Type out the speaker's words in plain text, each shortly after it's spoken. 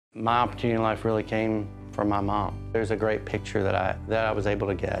My opportunity in life really came from my mom. There's a great picture that I was able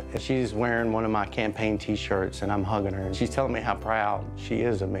to get. She's wearing one of my campaign t-shirts and I'm hugging her and she's telling me how proud she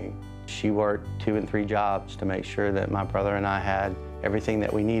is of me. She worked 2 and 3 jobs to make sure that my brother and I had everything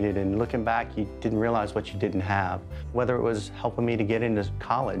that we needed, and looking back, you didn't realize what you didn't have. Whether it was helping me to get into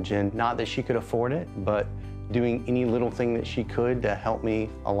college, and not that she could afford it, but doing any little thing that she could to help me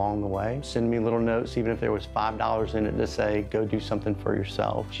along the way. Send me little notes, even if there was $5 in it, to say, go do something for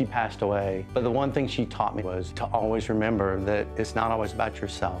yourself. She passed away, but the one thing she taught me was to always remember that it's not always about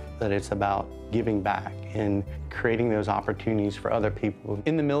yourself, that it's about giving back and creating those opportunities for other people.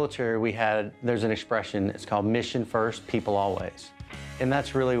 In the military, there's an expression, it's called mission first, people always. And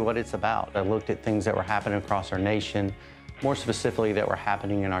that's really what it's about. I looked at things that were happening across our nation, more specifically that were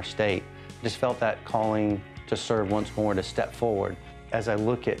happening in our state. Just felt that calling to serve once more, to step forward. As I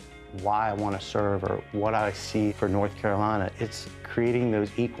look at why I want to serve or what I see for North Carolina, it's creating those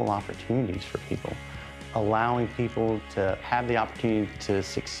equal opportunities for people, allowing people to have the opportunity to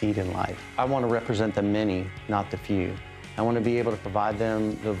succeed in life. I want to represent the many, not the few. I want to be able to provide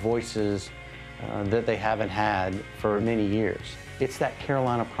them the voices that they haven't had for many years. It's that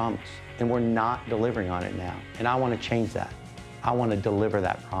Carolina promise, and we're not delivering on it now. And I want to change that. I want to deliver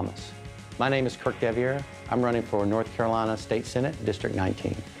that promise. My name is Kirk Deviere. I'm running for North Carolina State Senate, District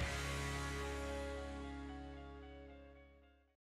 19.